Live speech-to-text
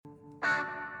Good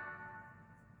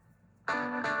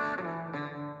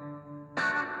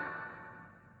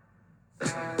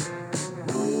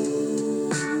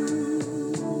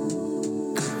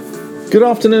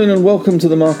afternoon and welcome to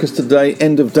the Marcus Today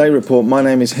End of Day Report. My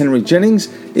name is Henry Jennings.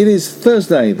 It is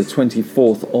Thursday, the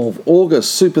 24th of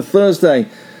August, Super Thursday.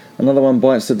 Another one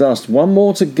bites the dust. One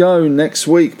more to go next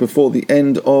week before the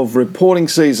end of reporting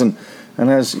season. And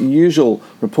as usual,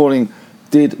 reporting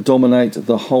did dominate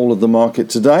the whole of the market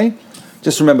today.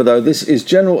 Just remember though, this is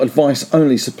general advice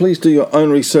only, so please do your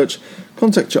own research.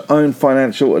 Contact your own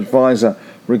financial advisor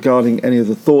regarding any of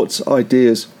the thoughts,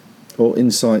 ideas or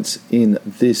insights in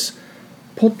this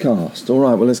podcast. All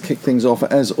right, well, let's kick things off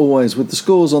as always with the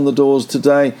scores on the doors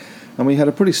today. And we had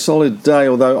a pretty solid day,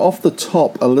 although off the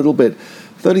top a little bit.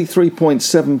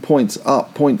 33.7 points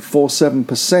up, 0.47%,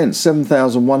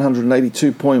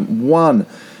 7,182.1.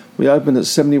 We opened at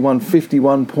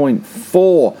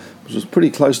 7151.4, which was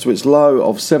pretty close to its low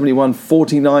of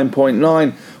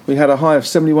 7149.9. We had a high of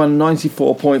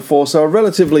 7194.4, so a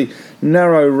relatively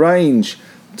narrow range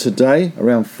today,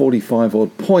 around 45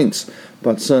 odd points.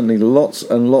 But certainly lots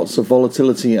and lots of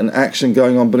volatility and action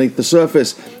going on beneath the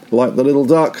surface, like the little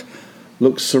duck.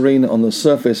 Looks serene on the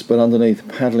surface, but underneath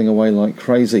paddling away like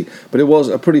crazy. But it was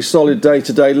a pretty solid day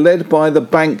today, led by the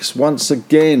banks once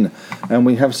again. And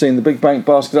we have seen the big bank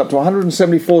basket up to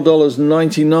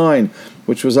 $174.99,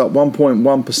 which was up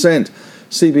 1.1%.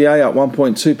 CBA up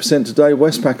 1.2% today,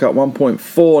 Westpac up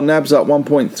 1.4%, NABS up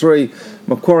 1.3%,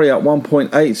 Macquarie up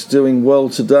 1.8%, doing well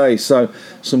today. So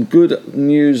some good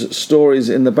news stories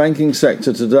in the banking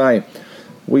sector today.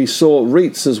 We saw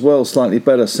REITs as well, slightly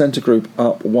better. Scentre Group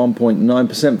up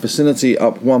 1.9%, Vicinity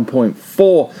up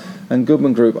 1.4%, and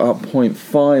Goodman Group up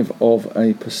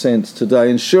 0.5% today.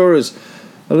 Insurers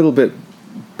a little bit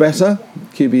better,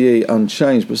 QBE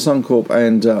unchanged, but Suncorp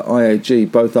and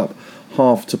IAG both up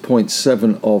 0.5 to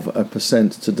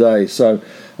 0.7% today. So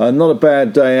not a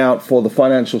bad day out for the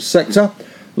financial sector.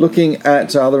 Looking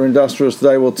at other industrials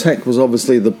today, well, tech was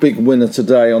obviously the big winner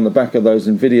today on the back of those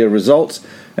Nvidia results.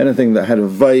 Anything that had a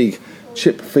vague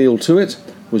chip feel to it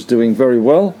was doing very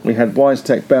well. We had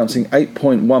WiseTech bouncing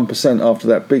 8.1% after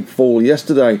that big fall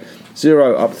yesterday.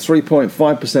 Xero up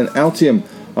 3.5%, Altium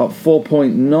up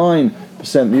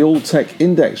 4.9%. The All-Tech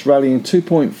Index rallying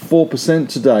 2.4%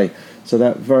 today. So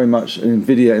that very much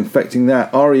Nvidia infecting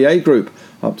that. REA Group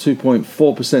up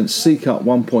 2.4%, Seek up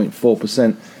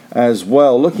 1.4% as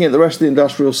well. Looking at the rest of the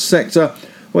industrial sector,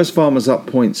 Wesfarmers up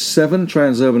 0.7%,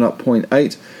 Transurban up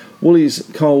 0.8%. Woolies,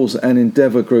 Coles and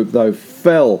Endeavour Group, though,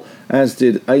 fell, as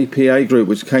did APA Group,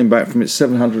 which came back from its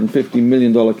 $750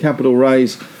 million capital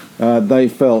raise. They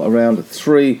fell around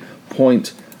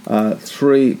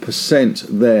 3.3%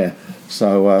 there.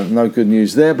 So no good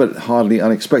news there, but hardly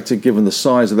unexpected given the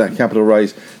size of that capital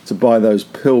raise to buy those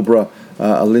Pilbara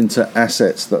Alinta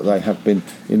assets that they have been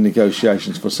in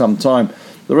negotiations for some time.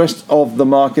 The rest of the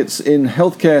markets in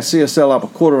healthcare, CSL up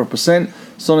 0.25%,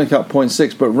 Sonic up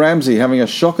 0.6%, but Ramsay having a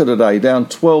shocker today, down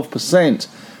 12%,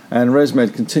 and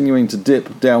ResMed continuing to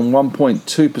dip, down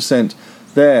 1.2%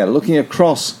 there. Looking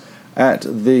across at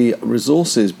the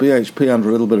resources, BHP under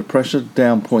a little bit of pressure,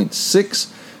 down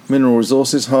 0.6%. Mineral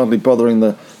Resources hardly bothering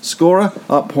the scorer,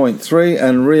 up 0.3%,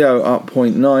 and Rio up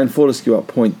 0.9%, Fortescue up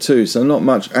 0.2%, so not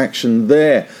much action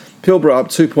there. Pilbara up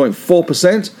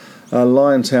 2.4%,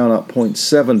 Liontown up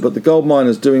 0.7%, but the gold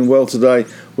miners doing well today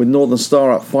with Northern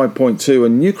Star up 5.2%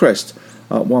 and Newcrest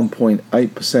up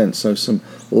 1.8%, so some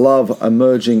love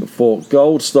emerging for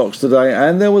gold stocks today.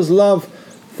 And there was love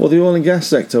for the oil and gas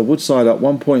sector. Woodside up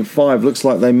 1.5%, looks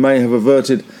like they may have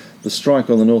averted the strike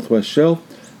on the Northwest Shelf.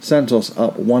 Santos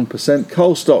up 1%.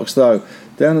 Coal stocks, though,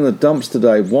 down in the dumps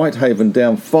today. Whitehaven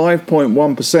down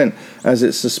 5.1% as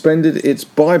it suspended its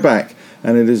buyback,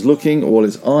 and it is looking, or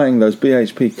it's eyeing those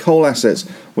BHP coal assets,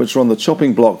 which are on the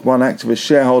chopping block. One activist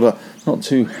shareholder not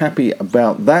too happy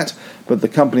about that, but the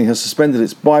company has suspended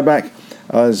its buyback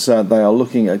as they are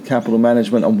looking at capital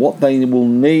management and what they will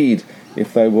need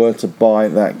if they were to buy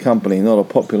that company. Not a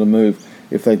popular move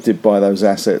if they did buy those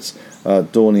assets.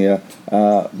 Dornier,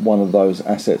 one of those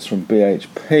assets from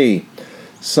BHP.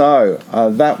 So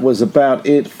that was about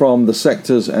it from the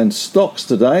sectors and stocks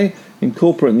today. In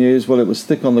corporate news, well, it was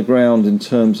thick on the ground in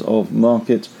terms of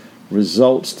market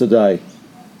results today.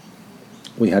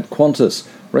 We had Qantas,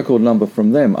 record number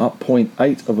from them, up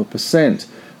 0.8%.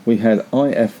 We had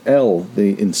IFL,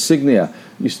 the insignia,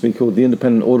 used to be called the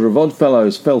Independent Order of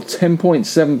Oddfellows, fell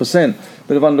 10.7%.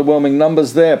 Bit of underwhelming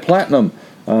numbers there. Platinum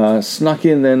snuck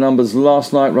in their numbers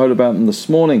last night, wrote about them this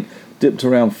morning, dipped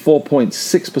around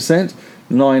 4.6%.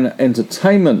 Nine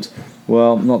Entertainment,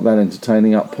 well, not that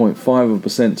entertaining, up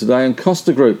 0.5% today. And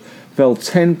Costa Group fell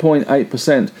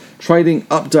 10.8%. Trading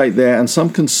update there, and some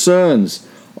concerns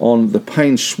on the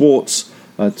Payne Schwartz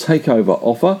takeover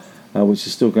offer, which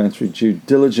is still going through due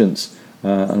diligence.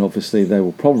 And obviously they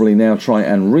will probably now try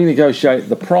and renegotiate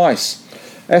the price.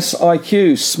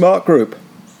 SIQ, Smart Group,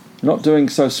 not doing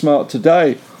so smart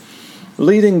today.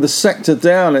 Leading the sector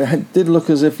down. It did look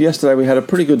as if yesterday we had a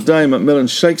pretty good day. Macmillan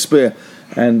Shakespeare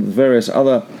and various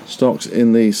other stocks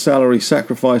in the salary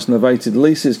sacrifice novated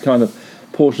leases kind of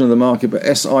portion of the market, but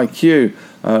SIQ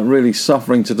really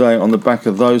suffering today on the back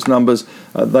of those numbers.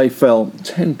 They fell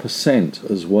 10%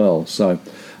 as well. So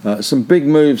some big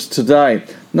moves today.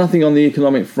 Nothing on the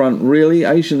economic front really.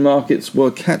 Asian markets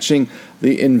were catching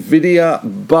the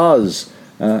Nvidia buzz,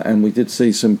 and we did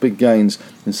see some big gains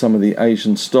in some of the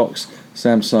Asian stocks,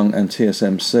 Samsung and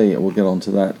TSMC. We'll get on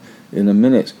to that in a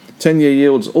minute. 10-year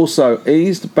yields also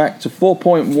eased back to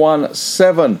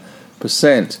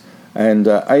 4.17%. And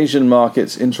Asian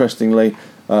markets, interestingly,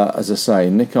 as I say,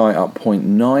 Nikkei up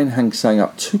 0.9%, Hang Seng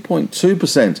up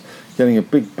 2.2%, getting a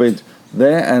big bid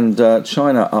there, and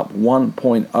China up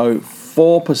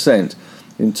 1.04%.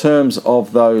 In terms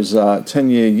of those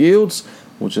 10-year yields,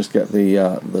 we'll just get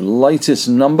the latest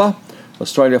number.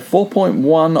 Australia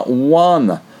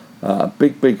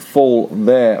 4.11, big fall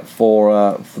there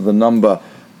for the number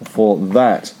for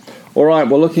that. All right,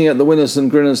 we're looking at the winners and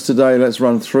grinners today. Let's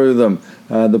run through them.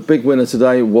 The big winner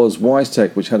today was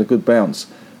WiseTech, which had a good bounce,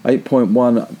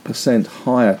 8.1%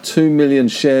 higher. 2 million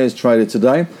shares traded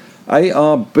today.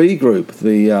 ARB Group,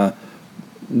 the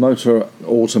motor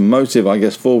automotive, I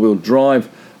guess, four-wheel drive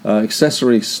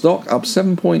accessory stock, up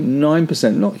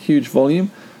 7.9%. Not huge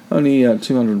volume, only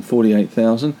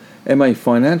 248,000. MA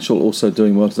Financial also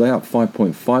doing well today, up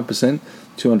 5.5%.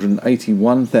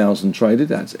 281,000 traded.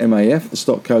 That's MAF, the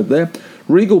stock code there.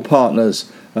 Regal Partners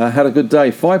had a good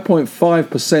day,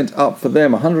 5.5% up for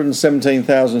them,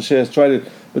 117,000 shares traded.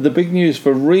 But the big news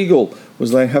for Regal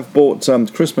was they have bought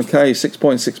Chris McKay,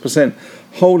 6.6%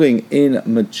 holding in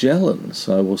Magellan.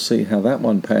 So we'll see how that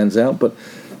one pans out. But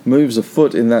moves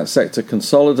afoot in that sector.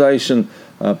 Consolidation,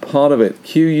 part of it.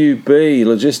 QUB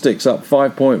Logistics up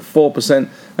 5.4%,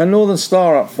 and Northern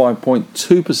Star up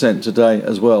 5.2% today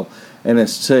as well.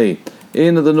 NST.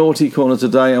 In the naughty corner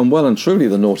today, and well and truly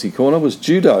the naughty corner, was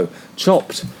Judo,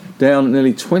 chopped down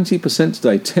nearly 20%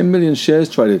 today. 10 million shares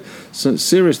traded. So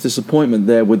serious disappointment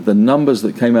there with the numbers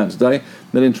that came out today.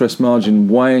 Net interest margin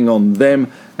weighing on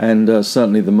them, and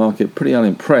certainly the market pretty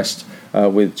unimpressed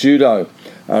with Judo.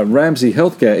 Ramsay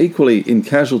Healthcare equally in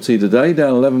casualty today,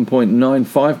 down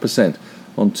 11.95%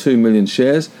 on 2 million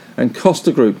shares, and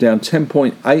Costa Group down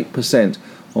 10.8%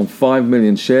 on 5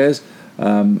 million shares.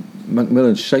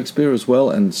 Macmillan Shakespeare as well,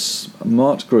 and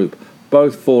Smart Group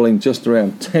both falling just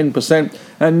around 10%.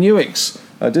 And Nuix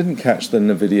didn't catch the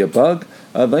Nvidia bug.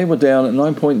 They were down at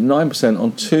 9.9%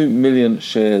 on 2 million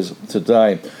shares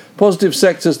today. Positive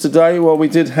sectors today, well, we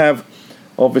did have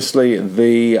obviously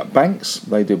the banks.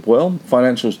 They did well.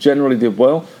 Financials generally did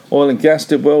well. Oil and gas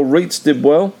did well. REITs did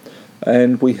well.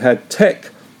 And we had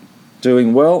tech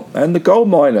doing well, and the gold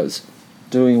miners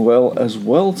doing well as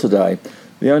well today.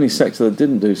 The only sector that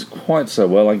didn't do quite so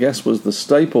well, I guess, was the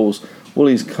staples,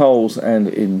 Woolies, Coles and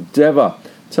Endeavour.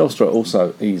 Telstra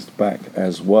also eased back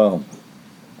as well.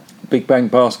 Big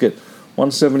bank basket,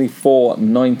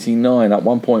 174.99, up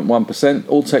 1.1%.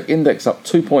 All tech index up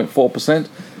 2.4%.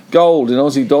 Gold in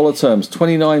Aussie dollar terms,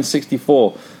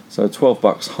 29.64, so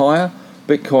 $12 higher.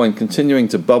 Bitcoin continuing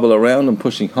to bubble around and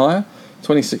pushing higher,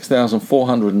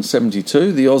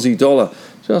 26,472. The Aussie dollar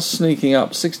just sneaking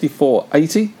up,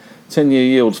 64.80. 10-year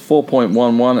yields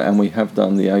 4.11, and we have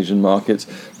done the Asian markets.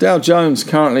 Dow Jones,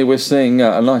 currently we're seeing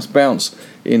a nice bounce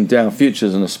in Dow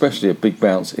futures, and especially a big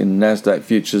bounce in Nasdaq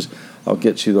futures. I'll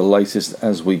get you the latest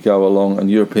as we go along,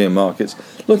 and European markets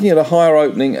looking at a higher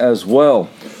opening as well.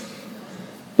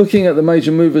 Looking at the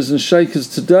major movers and shakers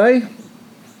today,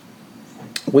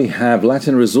 we have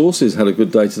Latin Resources had a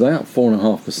good day today, up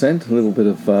 4.5%. A little bit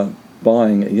of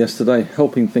buying yesterday,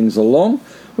 helping things along.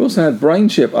 We also had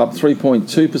BrainChip up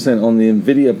 3.2% on the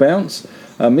Nvidia bounce.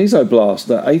 Mesoblast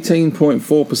at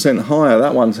 18.4% higher.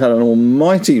 That one's had an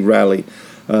almighty rally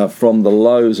from the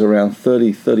lows around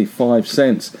 35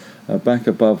 cents back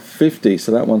above 50.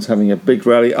 So that one's having a big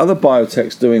rally. Other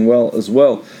biotechs doing well as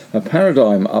well.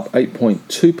 Paradigm up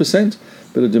 8.2%.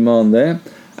 Bit of demand there.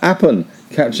 Appen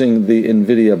catching the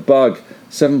Nvidia bug,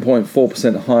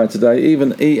 7.4% higher today.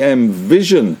 Even EM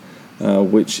Vision,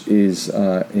 which is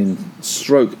in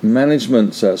stroke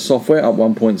management software, up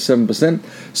 1.7%.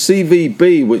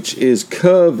 CVB, which is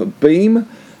Curve Beam,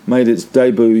 made its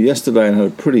debut yesterday and had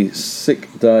a pretty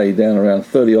sick day, down around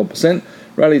 30-odd%.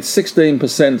 Rallied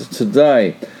 16%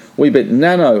 today. Weebit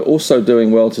Nano also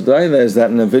doing well today. There's that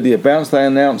Nvidia bounce. They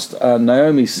announced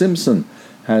Naomi Simpson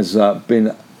has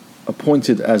been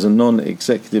appointed as a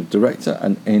non-executive director,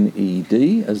 an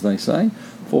NED, as they say,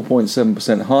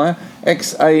 4.7% higher.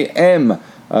 XAM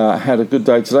had a good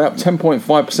day today, up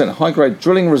 10.5%. High-grade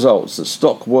drilling results at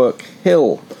Stockwork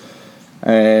Hill.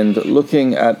 And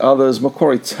looking at others,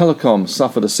 Macquarie Telecom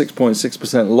suffered a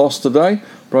 6.6% loss today,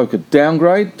 broke a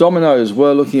downgrade. Domino's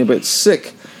were looking a bit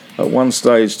sick at one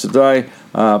stage today,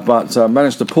 but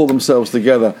managed to pull themselves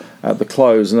together at the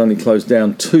close and only closed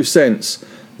down 2 cents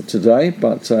today,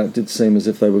 but it did seem as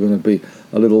if they were going to be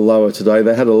a little lower today.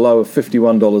 They had a low of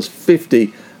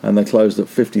 $51.50 and they closed at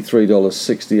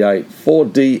 $53.68.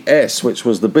 4DS, which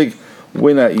was the big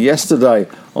winner yesterday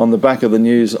on the back of the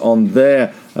news on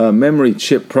their memory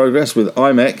chip progress with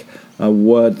IMEC,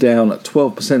 were down at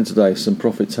 12% today. Some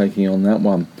profit taking on that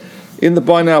one. In the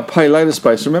buy now pay later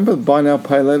space, remember the buy now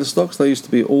pay later stocks? They used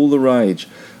to be all the rage.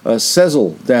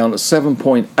 Sezzle down at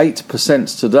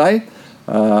 7.8% today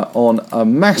on a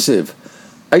massive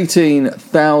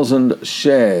 18,000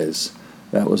 shares.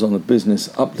 That was on a business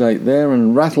update there.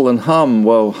 And Rattle and Hum,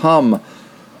 well, Hum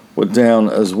were down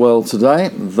as well today.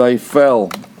 They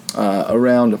fell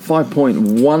around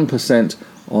 5.1%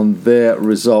 on their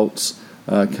results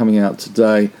coming out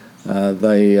today.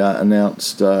 They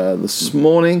announced this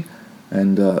morning,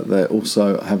 and they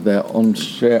also have their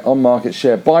on-market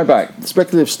share buyback. The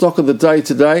speculative stock of the day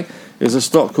today is a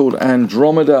stock called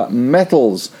Andromeda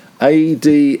Metals,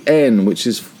 ADN, which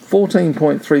is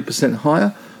 14.3%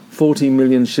 higher, 40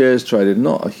 million shares traded.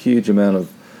 Not a huge amount of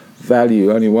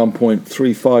value, only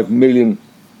 $1.35 million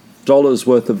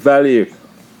worth of value.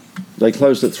 They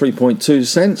closed at 3.2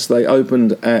 cents. They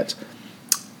opened at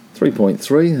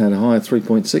 3.3, had a high of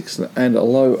 3.6 and a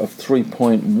low of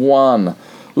 3.1.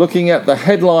 Looking at the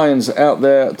headlines out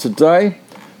there today,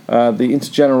 the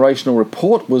intergenerational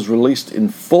report was released in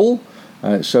full.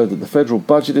 It showed that the federal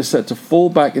budget is set to fall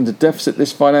back into deficit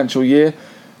this financial year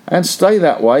and stay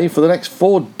that way for the next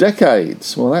 4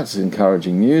 decades. Well, that's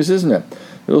encouraging news, isn't it?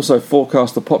 It also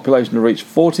forecast the population to reach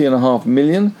 40.5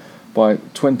 million by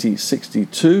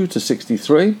 2062 to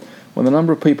 63, when the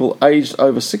number of people aged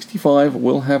over 65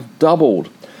 will have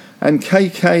doubled. And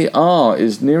KKR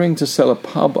is nearing to sell a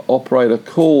pub operator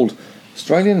called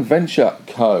Australian Venture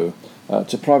Co.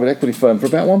 To private equity firm for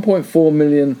about 1.4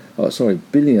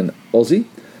 billion Aussie.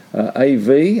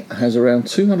 AV has around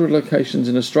 200 locations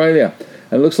in Australia,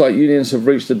 and it looks like unions have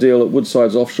reached a deal at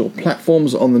Woodside's offshore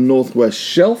platforms on the northwest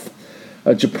shelf.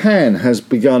 Japan has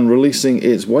begun releasing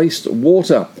its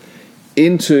wastewater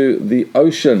into the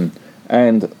ocean,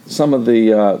 and some of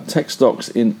the tech stocks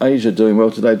in Asia doing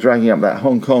well today, dragging up that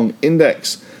Hong Kong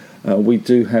index. We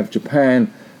do have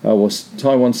Japan, Taiwan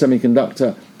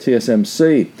Semiconductor,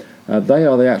 TSMC. They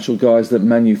are the actual guys that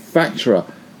manufacture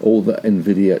all the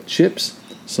NVIDIA chips.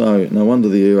 So no wonder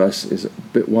the US is a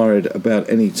bit worried about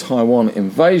any Taiwan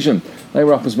invasion. They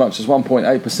were up as much as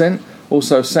 1.8%.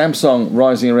 Also Samsung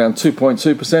rising around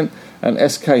 2.2%,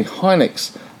 and SK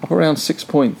Hynix up around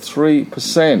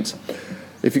 6.3%.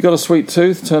 If you've got a sweet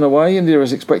tooth, turn away. India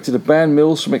is expected to ban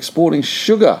mills from exporting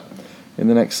sugar in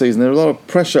the next season. There's a lot of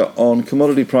pressure on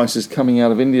commodity prices coming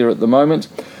out of India at the moment.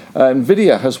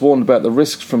 NVIDIA has warned about the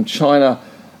risks from China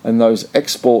and those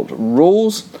export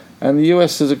rules. And the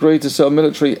US has agreed to sell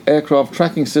military aircraft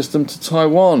tracking system to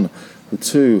Taiwan. The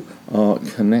two are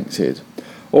connected.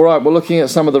 All right, we're looking at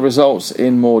some of the results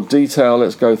in more detail.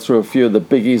 Let's go through a few of the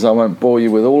biggies. I won't bore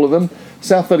you with all of them.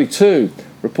 South32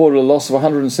 reported a loss of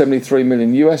 173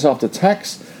 million US after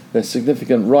tax. There's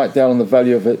significant write-down on the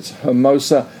value of its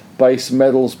Hermosa base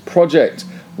metals project.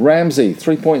 Ramsay,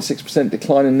 3.6%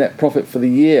 decline in net profit for the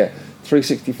year,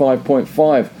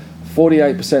 365.5.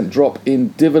 48% drop in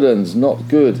dividends, not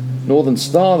good. Northern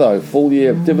Star, though, full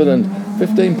year dividend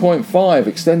 15.5,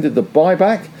 extended the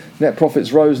buyback. Net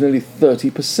profits rose nearly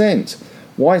 30%.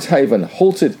 Whitehaven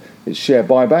halted its share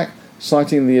buyback,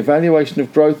 citing the evaluation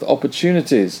of growth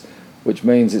opportunities, which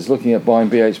means it's looking at buying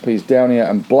BHP's Daunia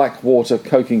and Blackwater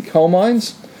coking coal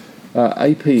mines.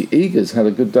 AP Eagers had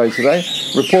a good day today,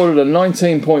 reported a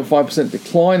 19.5%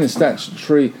 decline in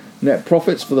statutory net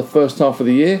profits for the first half of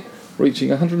the year, reaching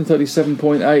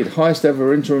 137.8, highest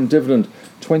ever interim dividend,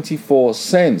 24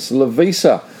 cents.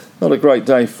 Lovisa, not a great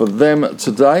day for them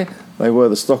today. They were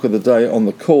the stock of the day on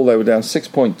the call. They were down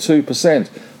 6.2%,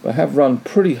 but have run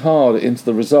pretty hard into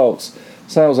the results.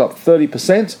 Sales up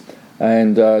 30%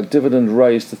 and dividend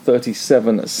raised to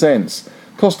 37 cents.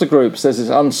 Costa Group says it's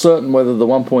uncertain whether the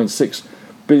 $1.6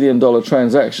 billion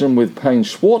transaction with Payne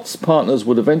Schwartz Partners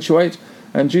would eventuate,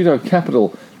 and Judo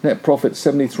Capital net profit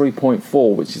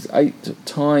 73.4, which is 8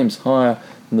 times higher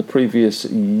from the previous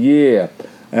year.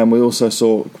 And we also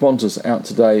saw Qantas out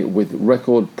today with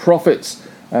record profits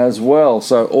as well.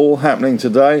 So all happening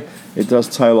today. It does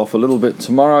tail off a little bit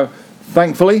tomorrow,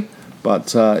 thankfully,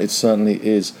 but it certainly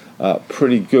is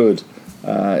pretty good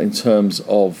in terms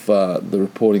of the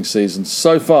reporting season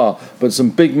so far. But some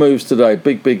big moves today,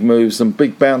 big moves, some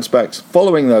big bounce backs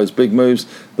following those big moves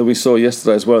that we saw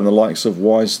yesterday as well in the likes of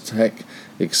WiseTech,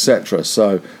 etc.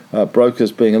 So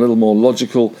brokers being a little more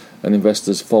logical and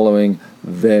investors following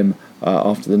them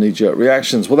after the knee-jerk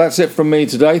reactions. Well, that's it from me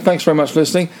today. Thanks very much for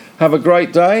listening. Have a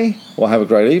great day, or have a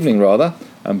great evening rather,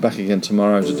 and back again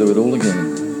tomorrow to do it all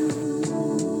again.